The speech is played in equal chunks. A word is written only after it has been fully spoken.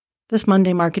This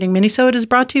Monday Marketing Minisode is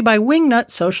brought to you by Wingnut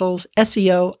Social's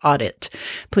SEO Audit.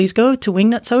 Please go to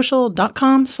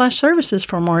wingnutsocial.com/services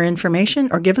for more information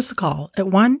or give us a call at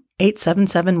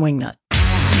 1-877-WINGNUT.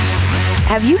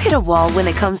 Have you hit a wall when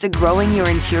it comes to growing your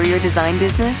interior design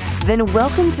business? Then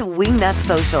welcome to Wingnut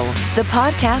Social, the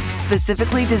podcast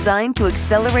specifically designed to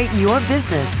accelerate your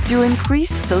business through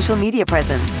increased social media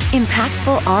presence,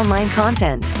 impactful online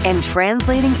content, and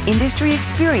translating industry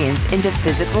experience into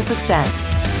physical success.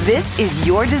 This is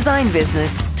your design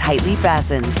business tightly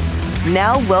fastened.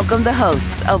 Now welcome the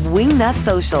hosts of Wingnut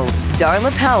Social,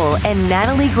 Darla Powell and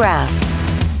Natalie Graff.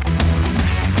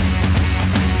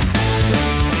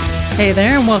 Hey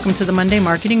there, and welcome to the Monday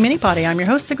Marketing Mini Potty. I'm your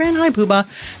host, the Grand High Poobah,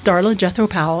 Darla Jethro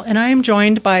Powell, and I am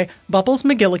joined by Bubbles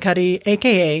McGillicuddy,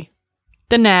 a.k.a.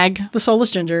 The Nag. The Soulless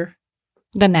Ginger.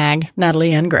 The Nag.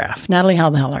 Natalie Ann Graff. Natalie,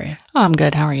 how the hell are you? Oh, I'm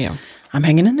good. How are you? I'm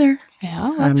hanging in there.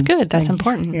 Yeah, that's good. That's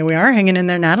important. Yeah, we are hanging in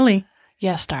there, Natalie.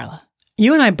 Yes, Darla.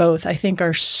 You and I both, I think,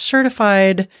 are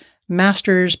certified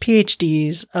masters,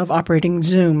 PhDs of operating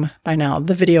Zoom by now,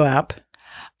 the video app.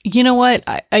 You know what?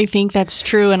 I think that's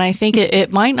true. And I think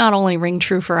it might not only ring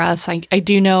true for us. I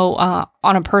do know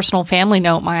on a personal family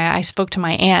note, I spoke to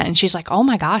my aunt and she's like, oh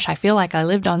my gosh, I feel like I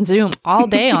lived on Zoom all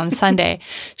day on Sunday.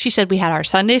 She said we had our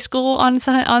Sunday school on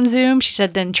Zoom. She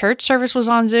said then church service was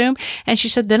on Zoom. And she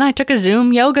said then I took a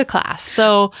Zoom yoga class.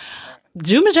 So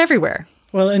Zoom is everywhere.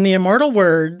 Well, in the immortal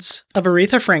words of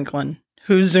Aretha Franklin,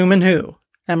 who's zooming who?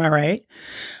 Am I right?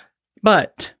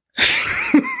 But...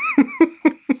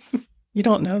 You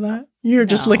don't know that? You're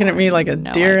just looking at me like a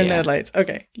deer in the headlights.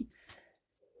 Okay.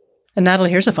 And Natalie,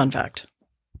 here's a fun fact.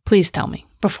 Please tell me.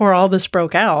 Before all this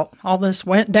broke out, all this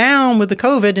went down with the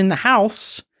COVID in the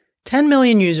house, 10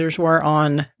 million users were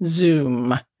on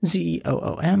Zoom.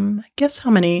 Z-O-O-M. Guess how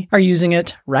many are using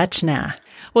it right now?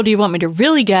 Well, do you want me to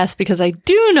really guess? Because I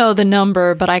do know the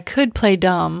number, but I could play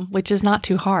dumb, which is not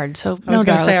too hard. So, I was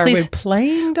going to say, are we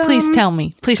playing dumb? Please tell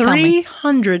me. Please tell me.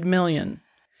 300 million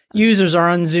users are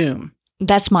on Zoom.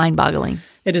 That's mind-boggling.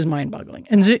 It is mind-boggling.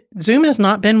 And Zoom has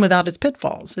not been without its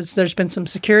pitfalls. There's been some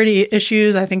security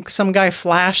issues. I think some guy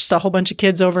flashed a whole bunch of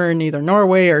kids over in either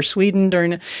Norway or Sweden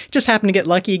just happened to get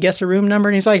lucky, guess a room number,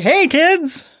 and he's like, hey,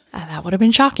 kids! That would have been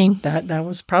shocking. That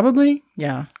was probably,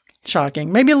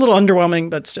 shocking. Maybe a little underwhelming,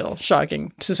 but still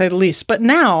shocking, to say the least. But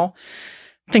now,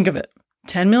 think of it.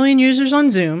 10 million users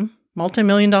on Zoom,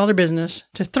 multi-million-dollar business,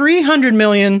 to 300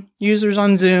 million users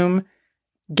on Zoom.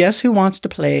 Guess who wants to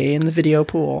play in the video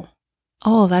pool?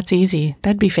 Oh, that's easy.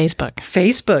 That'd be Facebook.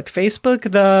 Facebook,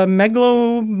 the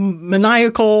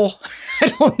megalomaniacal, I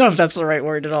don't know if that's the right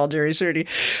word at all, Jerry Surdy,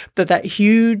 that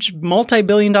huge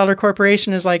multi-billion-dollar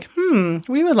corporation is like,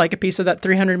 we would like a piece of that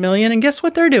 300 million. And guess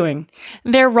what they're doing?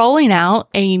 They're rolling out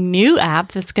a new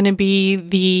app that's going to be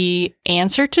the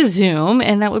answer to Zoom,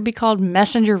 and that would be called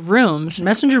Messenger Rooms.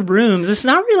 Messenger Rooms. It's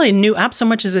not really a new app so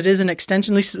much as it is an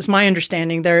extension. At least it's my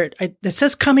understanding. It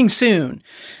says coming soon.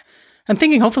 I'm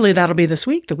thinking hopefully that'll be this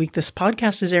week, the week this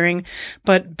podcast is airing.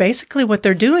 But basically what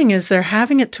they're doing is they're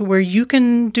having it to where you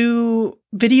can do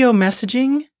video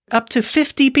messaging up to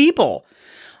 50 people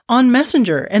on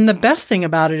Messenger. And the best thing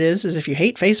about it is if you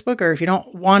hate Facebook or if you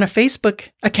don't want a Facebook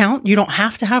account, you don't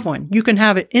have to have one. You can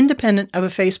have it independent of a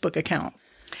Facebook account.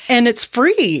 And it's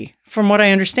free. From what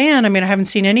I understand, I mean, I haven't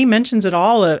seen any mentions at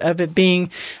all of it being,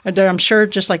 I'm sure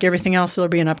just like everything else, it'll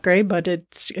be an upgrade, but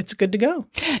it's good to go.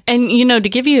 And, to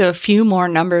give you a few more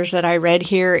numbers that I read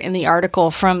here in the article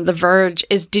from The Verge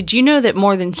did you know that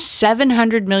more than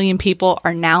 700 million people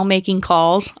are now making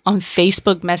calls on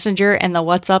Facebook Messenger and the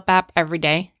WhatsApp app every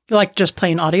day? Like just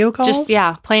plain audio calls?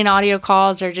 Plain audio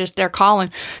calls. They're calling.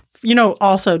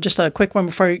 Also, just a quick one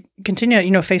before you continue,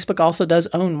 Facebook also does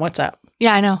own WhatsApp.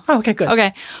 Yeah, I know. Oh, okay, good.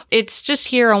 Okay. It's just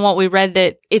here on what we read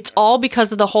that it's all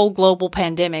because of the whole global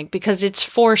pandemic, because it's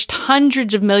forced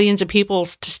hundreds of millions of people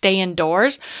to stay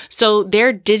indoors. So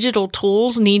their digital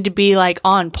tools need to be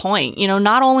on point,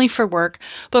 not only for work,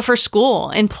 but for school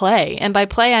and play. And by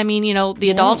play, I mean,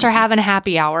 the adults are having a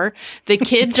happy hour. The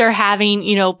kids are having,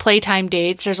 playtime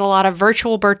dates. There's a lot of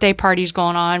virtual birthday parties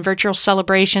going on, virtual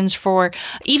celebrations for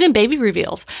even baby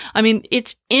reveals. I mean,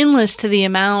 it's endless to the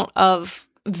amount of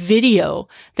video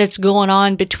that's going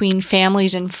on between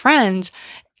families and friends.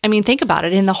 I mean, think about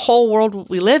it. In the whole world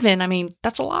we live in, I mean,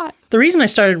 that's a lot. The reason I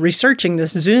started researching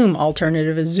this Zoom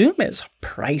alternative is Zoom is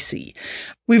pricey.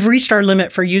 We've reached our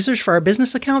limit for users for our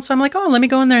business accounts. So I'm like, let me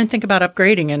go in there and think about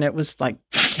upgrading. And it was like,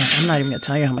 I'm not even going to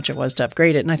tell you how much it was to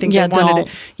upgrade it. And I think they wanted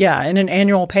it, in an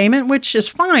annual payment, which is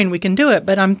fine. We can do it.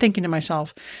 But I'm thinking to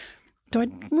myself, do I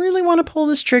really want to pull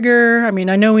this trigger? I mean,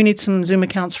 I know we need some Zoom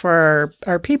accounts for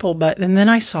our people, and then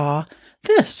I saw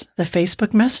this, the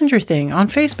Facebook Messenger thing on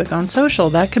Facebook, on social.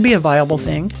 That could be a viable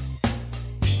thing.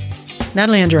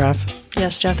 Natalie and Giraffe.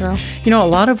 Yes, Jethro. You know, a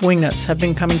lot of wingnuts have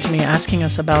been coming to me asking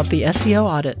us about the SEO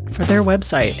audit for their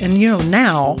website. And, you know,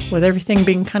 now with everything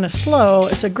being kind of slow,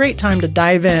 it's a great time to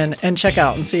dive in and check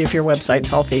out and see if your website's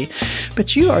healthy.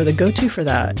 But you are the go-to for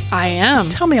that. I am.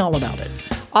 Tell me all about it.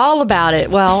 All about it.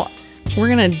 Well,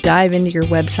 we're going to dive into your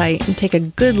website and take a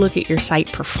good look at your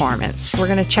site performance. We're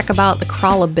going to check about the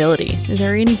crawlability. Is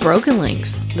there any broken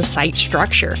links? The site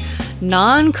structure,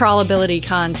 non-crawlability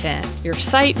content, your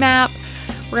sitemap.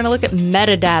 We're going to look at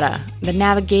metadata, the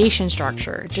navigation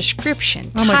structure,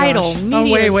 description, title,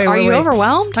 media. Are you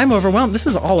overwhelmed? I'm overwhelmed. This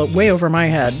is all way over my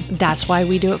head. That's why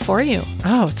we do it for you.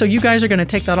 Oh, so you guys are going to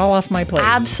take that all off my plate.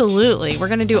 Absolutely. We're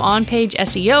going to do on-page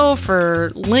SEO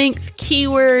for length,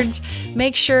 keywords.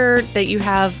 Make sure that you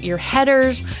have your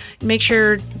headers. Make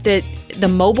sure that the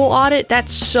mobile audit,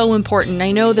 that's so important.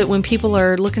 I know that when people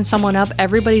are looking someone up,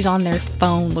 everybody's on their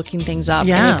phone looking things up.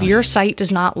 Yeah. And if your site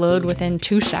does not load within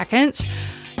 2 seconds,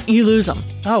 you lose them.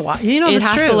 Oh, wow. You know, it that's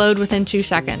has true. to load within 2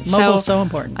 seconds. Mobile's so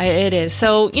important. It is.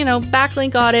 So, you know,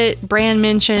 backlink audit, brand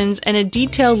mentions, and a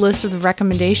detailed list of the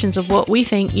recommendations of what we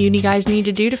think you guys need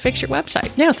to do to fix your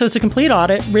website. Yeah, so it's a complete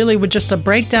audit, really, with just a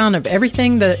breakdown of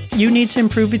everything that you need to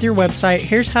improve with your website.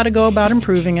 Here's how to go about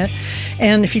improving it.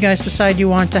 And if you guys decide you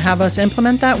want to have us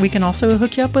implement that, we can also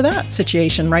hook you up with that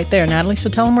situation right there, Natalie. So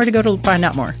tell them where to go to find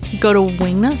out more. Go to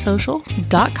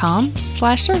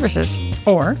wingnutsocial.com/services.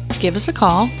 Or give us a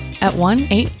call at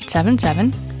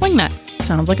 1-877-WINGNUT.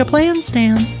 Sounds like a plan,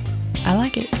 Stan. I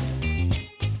like it.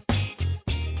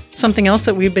 Something else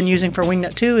that we've been using for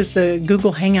Wingnut too is the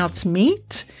Google Hangouts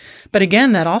Meet. But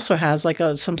again, that also has like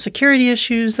some security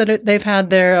issues that they've had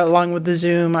there along with the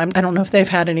Zoom. I don't know if they've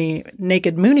had any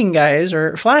naked mooning guys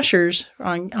or flashers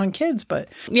on kids, but.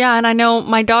 Yeah, and I know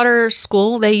my daughter's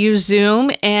school, they use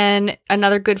Zoom, and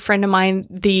another good friend of mine,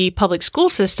 the public school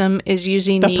system, is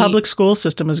using the public school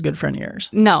system is a good friend of yours.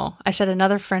 No, I said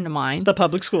another friend of mine. The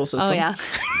public school system. Oh, yeah.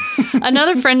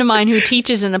 Another friend of mine who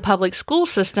teaches in the public school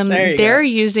system, they're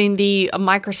using the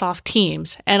Microsoft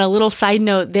Teams. And a little side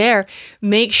note there,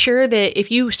 make sure that if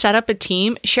you set up a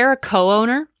team, share a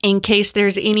co-owner in case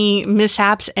there's any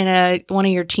mishaps and one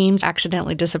of your teams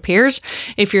accidentally disappears.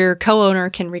 If your co-owner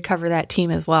can recover that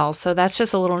team as well. So that's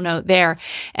just a little note there.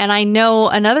 And I know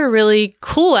another really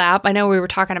cool app, I know we were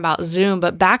talking about Zoom,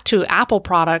 but back to Apple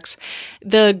products,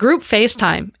 the group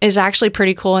FaceTime is actually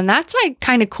pretty cool. And that's like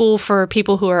kind of cool for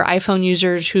people who are iPhone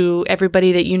users, who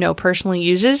everybody that you know personally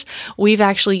uses. We've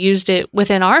actually used it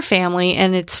within our family,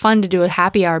 and it's fun to do a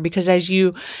happy hour because as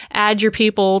you add your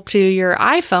people to your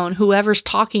iPhone, whoever's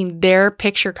talking, their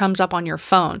picture comes up on your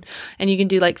phone, and you can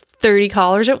do like 30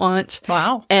 callers at once.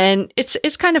 Wow. And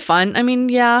it's kind of fun. I mean,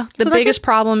 yeah, the biggest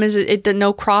problem is the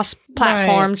no cross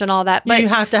platforms and all that. But you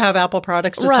have to have Apple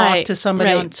products to talk to somebody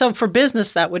on. So for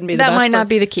business, that wouldn't be the best. That might not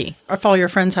be the key. Or if all your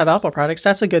friends have Apple products,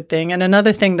 that's a good thing. And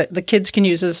another thing that the kids can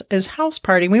use is House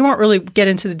Party. We won't really get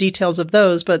into the details of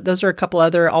those, but those are a couple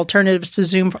other alternatives to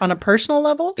Zoom on a personal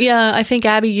level. Yeah, I think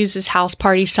Abby uses House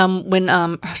Party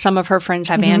when some of her friends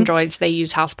have Androids, they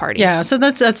use House Party. Yeah, so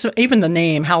that's even the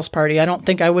name, House Party. I don't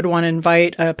think I would want to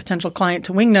invite a potential client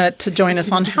to Wingnut to join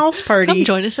us on House Party. Come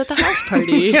join us at the House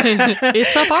Party.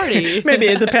 It's a party. Maybe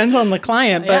it depends on the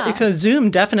client, but because Zoom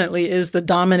definitely is the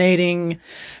dominating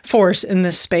force in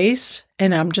this space.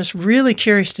 And I'm just really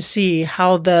curious to see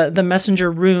how the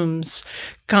messenger rooms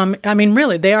come. I mean,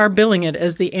 really, they are billing it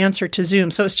as the answer to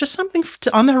Zoom. So it's just something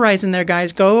on the horizon there,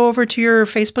 guys. Go over to your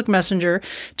Facebook Messenger,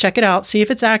 check it out, see if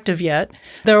it's active yet.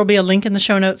 There will be a link in the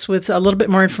show notes with a little bit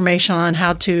more information on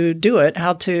how to do it,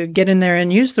 how to get in there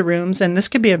and use the rooms. And this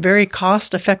could be a very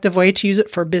cost-effective way to use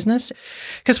it for business.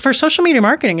 Because for social media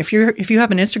marketing, if you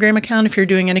have an Instagram account, if you're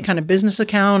doing any kind of business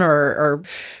account or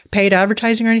paid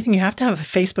advertising or anything, you have to have a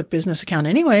Facebook business account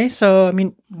anyway. So, I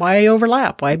mean, why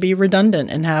overlap? Why be redundant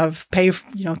and pay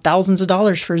thousands of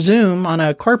dollars for Zoom on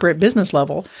a corporate business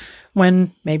level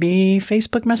when maybe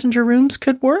Facebook Messenger rooms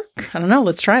could work? I don't know.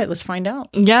 Let's try it. Let's find out.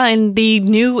 Yeah, and the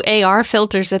new AR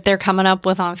filters that they're coming up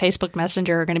with on Facebook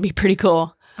Messenger are going to be pretty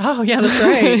cool. Oh, yeah, that's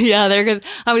right. Yeah, they're good.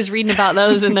 I was reading about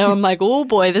those and then I'm like, oh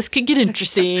boy, this could get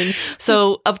interesting.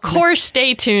 So, of course,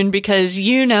 stay tuned because I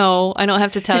don't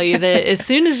have to tell you that as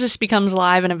soon as this becomes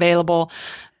live and available,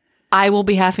 I will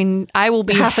be having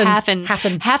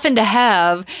to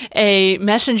have a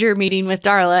messenger meeting with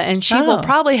Darla, and she will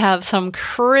probably have some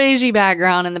crazy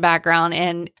background in the background,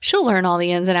 and she'll learn all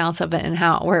the ins and outs of it and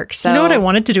how it works. So, you know what I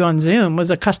wanted to do on Zoom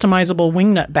was a customizable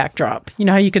wingnut backdrop. You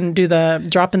know how you can do the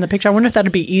drop in the picture? I wonder if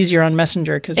that'd be easier on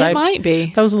Messenger, because it might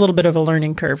be. That was a little bit of a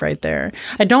learning curve right there.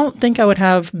 I don't think I would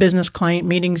have business client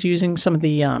meetings using some of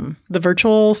the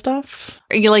virtual stuff.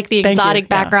 You like the exotic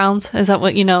backgrounds? Yeah. Is that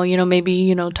what,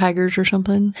 maybe, tigers or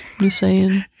something? You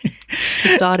saying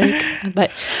exotic?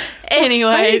 But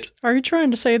anyways. Are you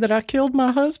trying to say that I killed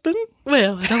my husband?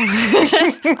 Well,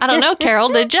 I don't know, Carol,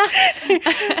 did you?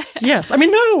 Yes. I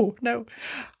mean, no.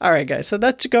 All right, guys. So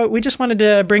that's go. We just wanted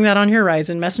to bring that on your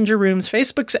horizon. Messenger Rooms,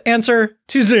 Facebook's answer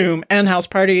to Zoom and House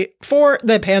Party for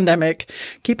the pandemic.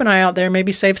 Keep an eye out there.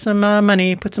 Maybe save some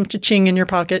money. Put some cha-ching in your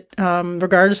pocket.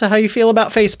 Regardless of how you feel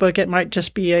about Facebook, it might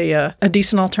just be a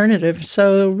decent alternative.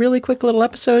 So really quick little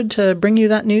episode to bring you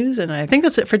that news. And I think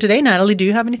that's it for today. Natalie, do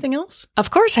you have anything else?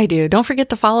 Of course I do. Don't forget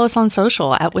to follow us on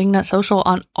social at Wingnut Social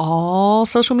on all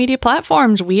social media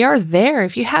platforms. We are there.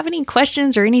 If you have any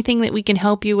questions or anything that we can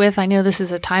help you with, I know this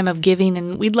is a time of giving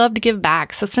and we'd love to give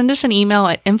back. So send us an email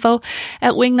at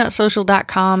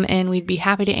info@wingnutsocial.com and we'd be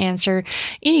happy to answer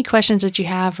any questions that you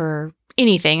have or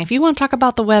anything. If you want to talk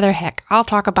about the weather, heck, I'll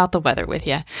talk about the weather with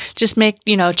you. Just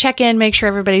check in, make sure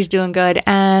everybody's doing good.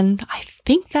 And I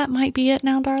think that might be it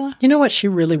now, Darla. You know what? She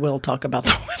really will talk about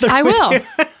the weather. I will.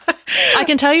 I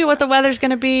can tell you what the weather's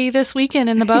going to be this weekend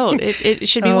in the boat. It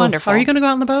should be wonderful. Are you going to go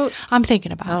out on the boat? I'm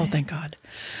thinking about it. Oh, thank God.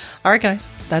 All right, guys.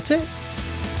 That's it.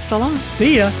 So long.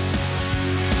 See ya.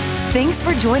 Thanks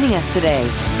for joining us today.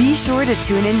 Be sure to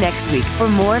tune in next week for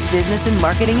more business and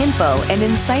marketing info and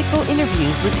insightful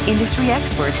interviews with industry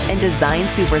experts and design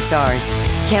superstars.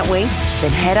 Can't wait?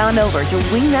 Then head on over to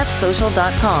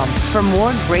wingnutsocial.com for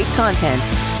more great content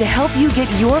to help you get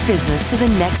your business to the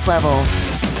next level.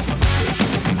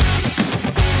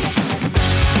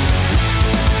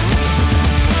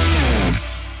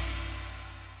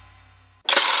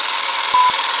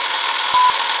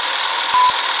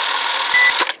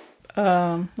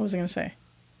 What was I going to say?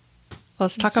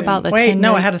 Let's talk about the Wait,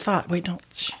 no, I had a thought. Wait,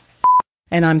 don't.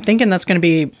 And I'm thinking that's going to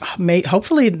be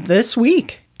hopefully this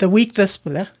week.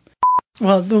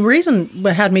 Well, the reason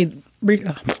that had me...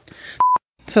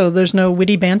 So there's no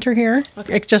witty banter here.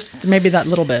 Okay. It's just maybe that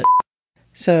little bit.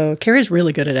 So Carrie's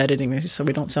really good at editing these so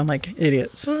we don't sound like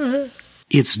idiots.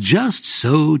 It's just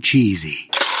so cheesy.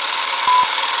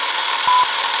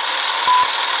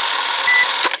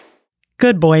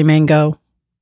 Good boy, Mango.